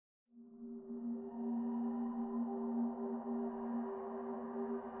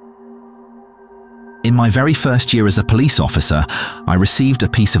my very first year as a police officer, I received a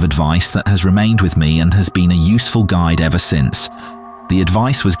piece of advice that has remained with me and has been a useful guide ever since. The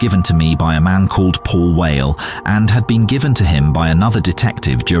advice was given to me by a man called Paul Whale and had been given to him by another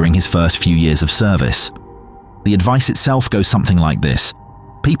detective during his first few years of service. The advice itself goes something like this.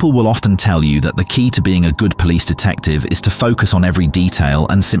 People will often tell you that the key to being a good police detective is to focus on every detail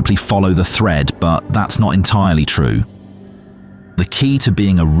and simply follow the thread, but that's not entirely true. The key to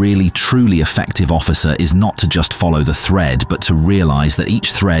being a really, truly effective officer is not to just follow the thread, but to realize that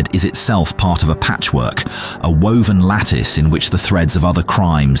each thread is itself part of a patchwork, a woven lattice in which the threads of other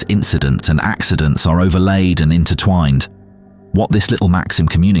crimes, incidents, and accidents are overlaid and intertwined. What this little maxim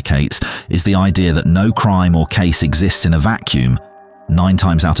communicates is the idea that no crime or case exists in a vacuum. 9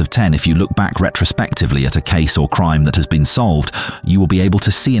 times out of 10, if you look back retrospectively at a case or crime that has been solved, you will be able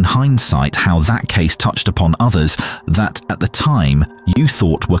to see in hindsight how that case touched upon others that, at the time, you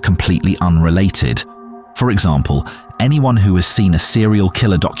thought were completely unrelated. For example, anyone who has seen a serial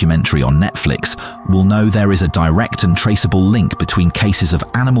killer documentary on Netflix will know there is a direct and traceable link between cases of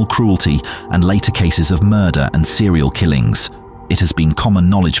animal cruelty and later cases of murder and serial killings. It has been common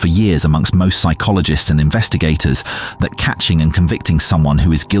knowledge for years amongst most psychologists and investigators that catching and convicting someone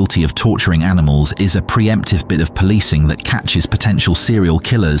who is guilty of torturing animals is a preemptive bit of policing that catches potential serial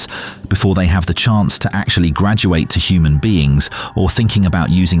killers before they have the chance to actually graduate to human beings or thinking about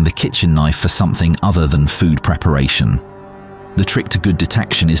using the kitchen knife for something other than food preparation. The trick to good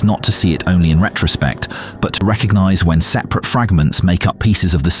detection is not to see it only in retrospect, but to recognize when separate fragments make up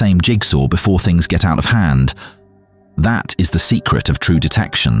pieces of the same jigsaw before things get out of hand. That is the secret of true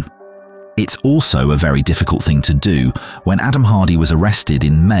detection. It's also a very difficult thing to do. When Adam Hardy was arrested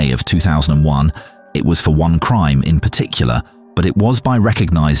in May of 2001, it was for one crime in particular, but it was by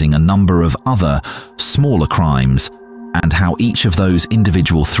recognizing a number of other, smaller crimes, and how each of those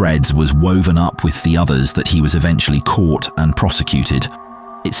individual threads was woven up with the others that he was eventually caught and prosecuted.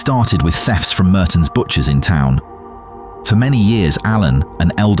 It started with thefts from Moorton's butchers in town. For many years, Alan,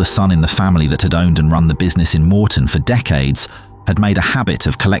 an elder son in the family that had owned and run the business in Moorton for decades, had made a habit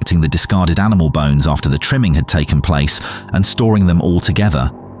of collecting the discarded animal bones after the trimming had taken place and storing them all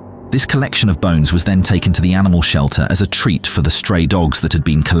together. This collection of bones was then taken to the animal shelter as a treat for the stray dogs that had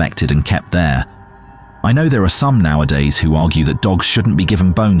been collected and kept there. I know there are some nowadays who argue that dogs shouldn't be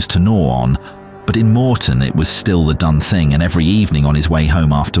given bones to gnaw on, but in Moorton it was still the done thing, and every evening on his way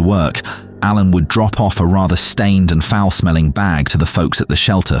home after work, Alan would drop off a rather stained and foul-smelling bag to the folks at the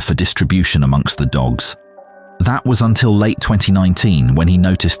shelter for distribution amongst the dogs. That was until late 2019 when he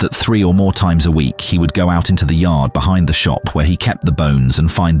noticed that 3 or more times a week he would go out into the yard behind the shop where he kept the bones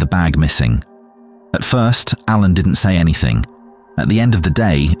and find the bag missing. At first, Alan didn't say anything. At the end of the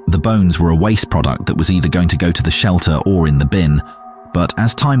day, the bones were a waste product that was either going to go to the shelter or in the bin, but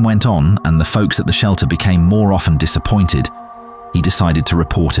as time went on and the folks at the shelter became more often disappointed, he decided to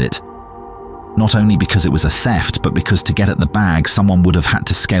report it. Not only because it was a theft, but because to get at the bag, someone would have had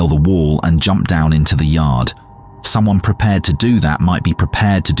to scale the wall and jump down into the yard. Someone prepared to do that might be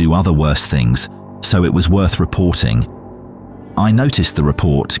prepared to do other worse things, so it was worth reporting. I noticed the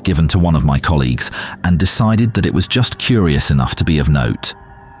report given to one of my colleagues and decided that it was just curious enough to be of note.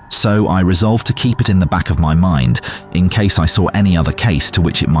 So I resolved to keep it in the back of my mind in case I saw any other case to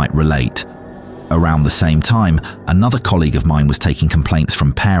which it might relate. Around the same time, another colleague of mine was taking complaints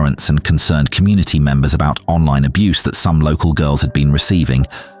from parents and concerned community members about online abuse that some local girls had been receiving,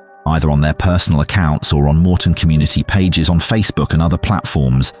 either on their personal accounts or on Moorton community pages on Facebook and other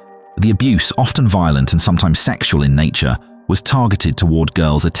platforms. The abuse, often violent and sometimes sexual in nature, was targeted toward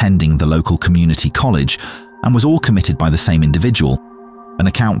girls attending the local community college and was all committed by the same individual, an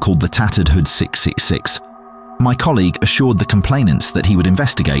account called the Tattered Hood 666. My colleague assured the complainants that he would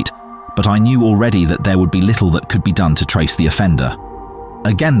investigate, but I knew already that there would be little that could be done to trace the offender.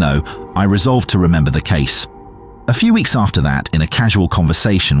 Again though, I resolved to remember the case. A few weeks after that, in a casual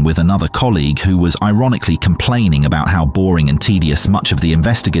conversation with another colleague who was ironically complaining about how boring and tedious much of the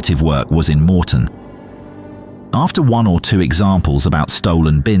investigative work was in Moorton. After 1 or 2 examples about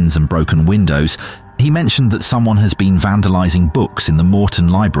stolen bins and broken windows, he mentioned that someone has been vandalizing books in the Moorton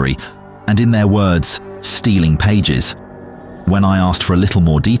library and, in their words, stealing pages. When I asked for a little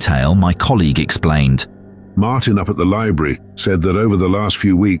more detail, my colleague explained. Martin up at the library said that over the last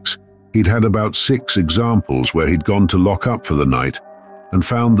few weeks, he'd had about 6 examples where he'd gone to lock up for the night and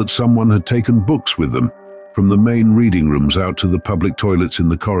found that someone had taken books with them from the main reading rooms out to the public toilets in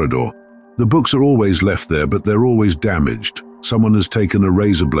the corridor. The books are always left there, but they're always damaged. Someone has taken a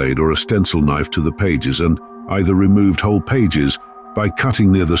razor blade or a stencil knife to the pages and either removed whole pages by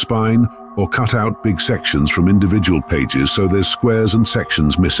cutting near the spine or cut out big sections from individual pages so there's squares and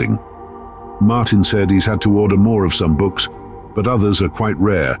sections missing. Martin said he's had to order more of some books, but others are quite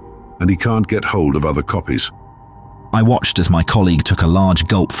rare, and he can't get hold of other copies. I watched as my colleague took a large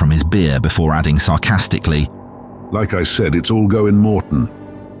gulp from his beer before adding sarcastically, Like I said, it's all going Moorton.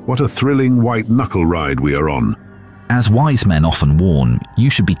 What a thrilling white-knuckle ride we are on. As wise men often warn, you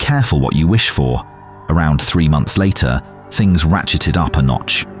should be careful what you wish for. Around 3 months later, things ratcheted up a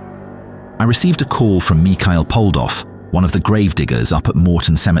notch. I received a call from Mikhail Poldoff, one of the gravediggers up at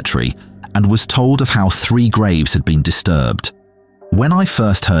Moorton Cemetery, and was told of how 3 graves had been disturbed. When I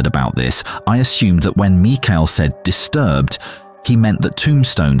first heard about this, I assumed that when Mikhail said disturbed, he meant that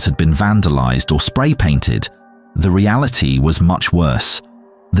tombstones had been vandalized or spray painted. The reality was much worse.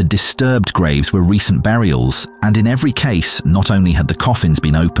 The disturbed graves were recent burials, and in every case, not only had the coffins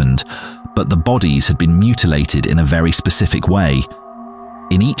been opened, but the bodies had been mutilated in a very specific way.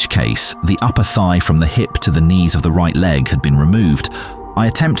 In each case, the upper thigh from the hip to the knees of the right leg had been removed. I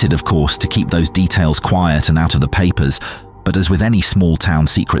attempted, of course, to keep those details quiet and out of the papers, but as with any small town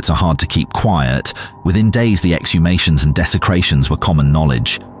secrets are hard to keep quiet, within days the exhumations and desecrations were common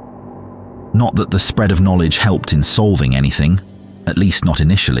knowledge. Not that the spread of knowledge helped in solving anything, at least not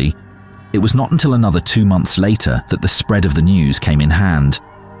initially. It was not until another 2 months later that the spread of the news came in hand,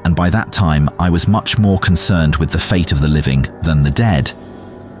 and by that time I was much more concerned with the fate of the living than the dead.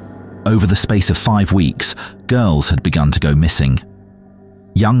 Over the space of 5 weeks, girls had begun to go missing.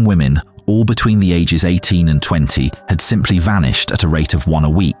 Young women, all between the ages 18 and 20, had simply vanished at a rate of 1 a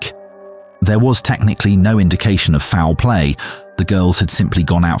week. There was technically no indication of foul play. The girls had simply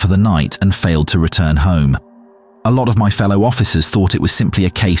gone out for the night and failed to return home. A lot of my fellow officers thought it was simply a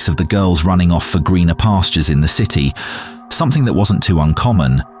case of the girls running off for greener pastures in the city, something that wasn't too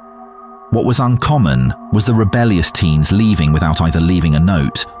uncommon. What was uncommon was the rebellious teens leaving without either leaving a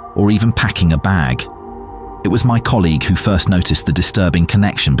note or even packing a bag. It was my colleague who first noticed the disturbing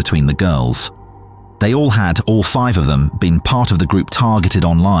connection between the girls. They all 5 of them, been part of the group targeted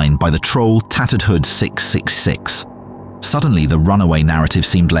online by the troll Tattered Hood 666. Suddenly, the runaway narrative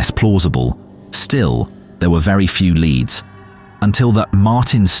seemed less plausible. Still, there were very few leads. Until that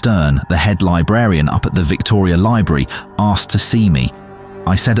Martin Stern, the head librarian up at the Victoria Library, asked to see me.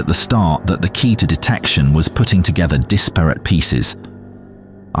 I said at the start that the key to detection was putting together disparate pieces.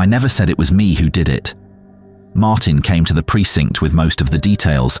 I never said it was me who did it. Martin came to the precinct with most of the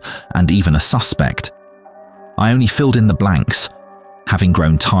details, and even a suspect. I only filled in the blanks. Having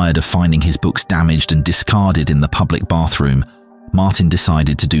grown tired of finding his books damaged and discarded in the public bathroom, Martin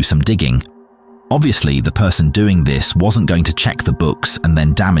decided to do some digging. Obviously, the person doing this wasn't going to check the books and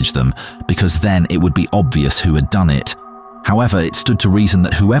then damage them, because then it would be obvious who had done it. However, it stood to reason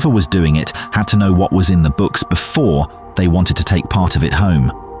that whoever was doing it had to know what was in the books before they wanted to take part of it home.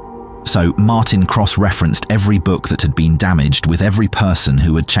 So Martin cross-referenced every book that had been damaged with every person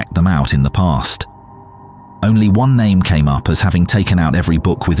who had checked them out in the past. Only one name came up as having taken out every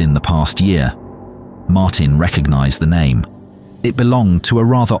book within the past year. Martin recognized the name. It belonged to a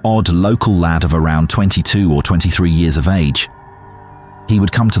rather odd local lad of around 22 or 23 years of age. He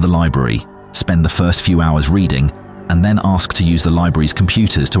would come to the library, spend the first few hours reading, and then ask to use the library's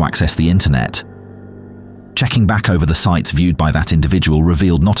computers to access the internet. Checking back over the sites viewed by that individual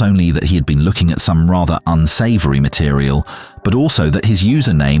revealed not only that he had been looking at some rather unsavory material, but also that his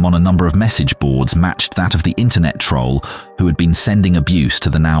username on a number of message boards matched that of the internet troll who had been sending abuse to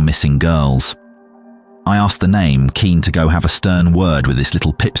the now missing girls. I asked the name, keen to go have a stern word with this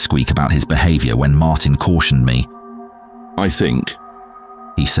little pipsqueak about his behaviour when Martin cautioned me. "I think,"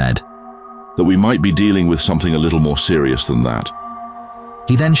 he said, "that we might be dealing with something a little more serious than that."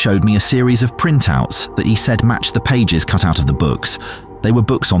 He then showed me a series of printouts that he said matched the pages cut out of the books. They were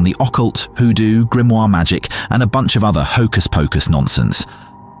books on the occult, hoodoo, grimoire magic, and a bunch of other hocus-pocus nonsense.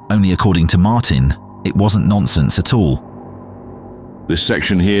 Only according to Martin, it wasn't nonsense at all. "This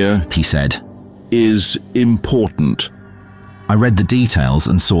section here," he said, "is important." I read the details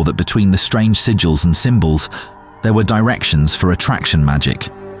and saw that between the strange sigils and symbols, there were directions for attraction magic.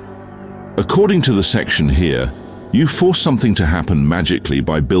 "According to the section here, you force something to happen magically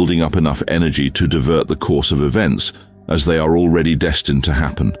by building up enough energy to divert the course of events, as they are already destined to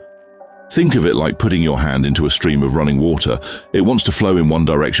happen. Think of it like putting your hand into a stream of running water. It wants to flow in one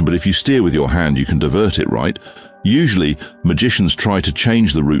direction, but if you steer with your hand, you can divert it, right? Usually, magicians try to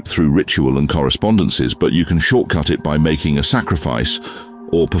change the route through ritual and correspondences, but you can shortcut it by making a sacrifice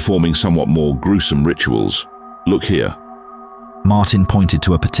or performing somewhat more gruesome rituals. Look here." Martin pointed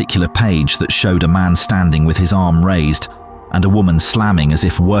to a particular page that showed a man standing with his arm raised and a woman slamming as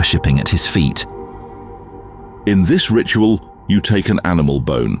if worshipping at his feet. "In this ritual, you take an animal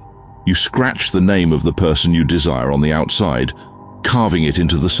bone. You scratch the name of the person you desire on the outside, carving it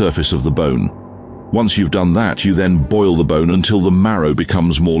into the surface of the bone. Once you've done that, you then boil the bone until the marrow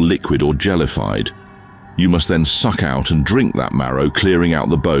becomes more liquid or jellified. You must then suck out and drink that marrow, clearing out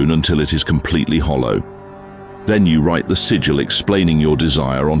the bone until it is completely hollow. Then you write the sigil explaining your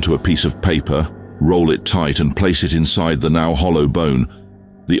desire onto a piece of paper, roll it tight and place it inside the now hollow bone.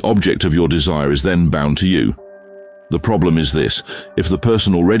 The object of your desire is then bound to you. The problem is this: if the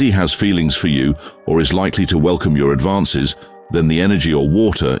person already has feelings for you or is likely to welcome your advances, then the energy or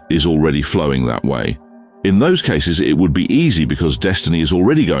water is already flowing that way. In those cases, it would be easy because destiny is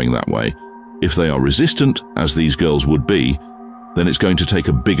already going that way. If they are resistant, as these girls would be, then it's going to take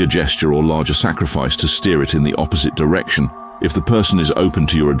a bigger gesture or larger sacrifice to steer it in the opposite direction. If the person is open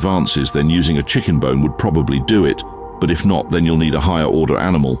to your advances, then using a chicken bone would probably do it, but if not, then you'll need a higher order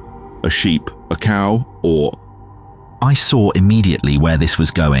animal, a sheep, a cow, or... I saw immediately where this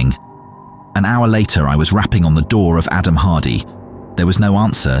was going. An hour later, I was rapping on the door of Adam Hardy. There was no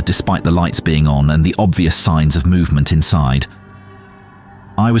answer, despite the lights being on and the obvious signs of movement inside.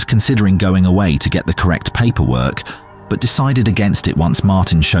 I was considering going away to get the correct paperwork, but decided against it once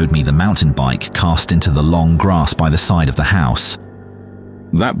Martin showed me the mountain bike cast into the long grass by the side of the house.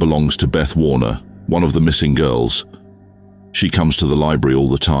 That belongs to Beth Warner, one of the missing girls. She comes to the library all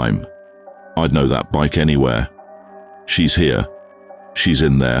the time. I'd know that bike anywhere. She's here. She's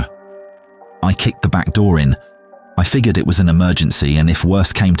in there. I kicked the back door in. I figured it was an emergency, and if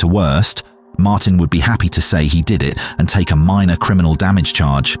worst came to worst, Martin would be happy to say he did it and take a minor criminal damage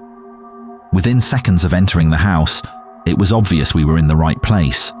charge. Within seconds of entering the house, it was obvious we were in the right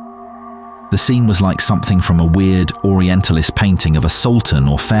place. The scene was like something from a weird Orientalist painting of a sultan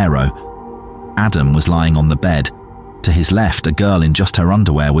or pharaoh. Adam was lying on the bed. To his left, a girl in just her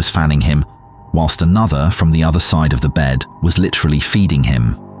underwear was fanning him, whilst another from the other side of the bed was literally feeding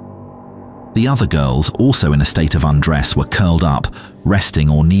him. The other girls, also in a state of undress, were curled up, resting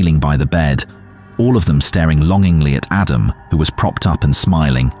or kneeling by the bed, all of them staring longingly at Adam, who was propped up and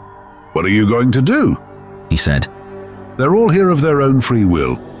smiling. "What are you going to do?" he said. "They're all here of their own free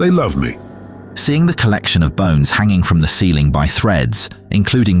will. They love me." Seeing the collection of bones hanging from the ceiling by threads,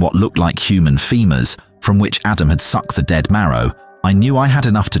 including what looked like human femurs, from which Adam had sucked the dead marrow, I knew I had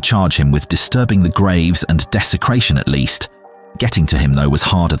enough to charge him with disturbing the graves and desecration at least. Getting to him, though, was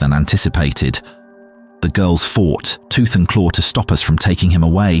harder than anticipated. The girls fought, tooth and claw, to stop us from taking him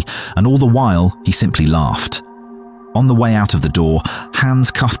away, and all the while, he simply laughed. On the way out of the door,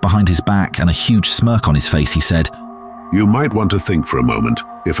 hands cuffed behind his back and a huge smirk on his face, he said, "You might want to think for a moment.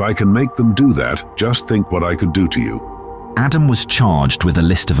 If I can make them do that, just think what I could do to you." Adam was charged with a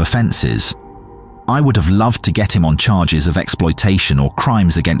list of offences. I would have loved to get him on charges of exploitation or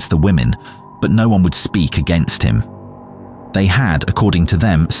crimes against the women, but no one would speak against him. They had, according to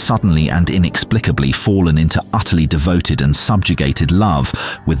them, suddenly and inexplicably fallen into utterly devoted and subjugated love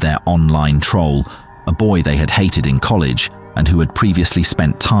with their online troll, a boy they had hated in college and who had previously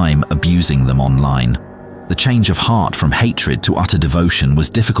spent time abusing them online. The change of heart from hatred to utter devotion was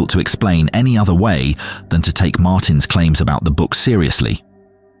difficult to explain any other way than to take Martin's claims about the book seriously.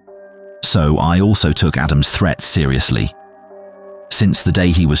 So I also took Adam's threats seriously. Since the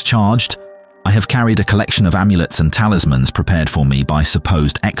day he was charged, I have carried a collection of amulets and talismans prepared for me by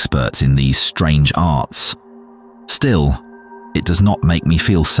supposed experts in these strange arts. Still, it does not make me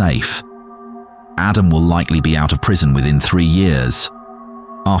feel safe. Adam will likely be out of prison within 3 years.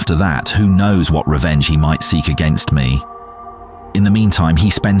 After that, who knows what revenge he might seek against me. In the meantime,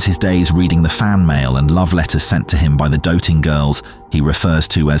 he spends his days reading the fan mail and love letters sent to him by the doting girls he refers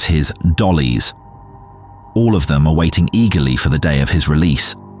to as his dollies. All of them are waiting eagerly for the day of his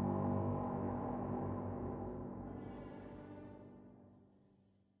release.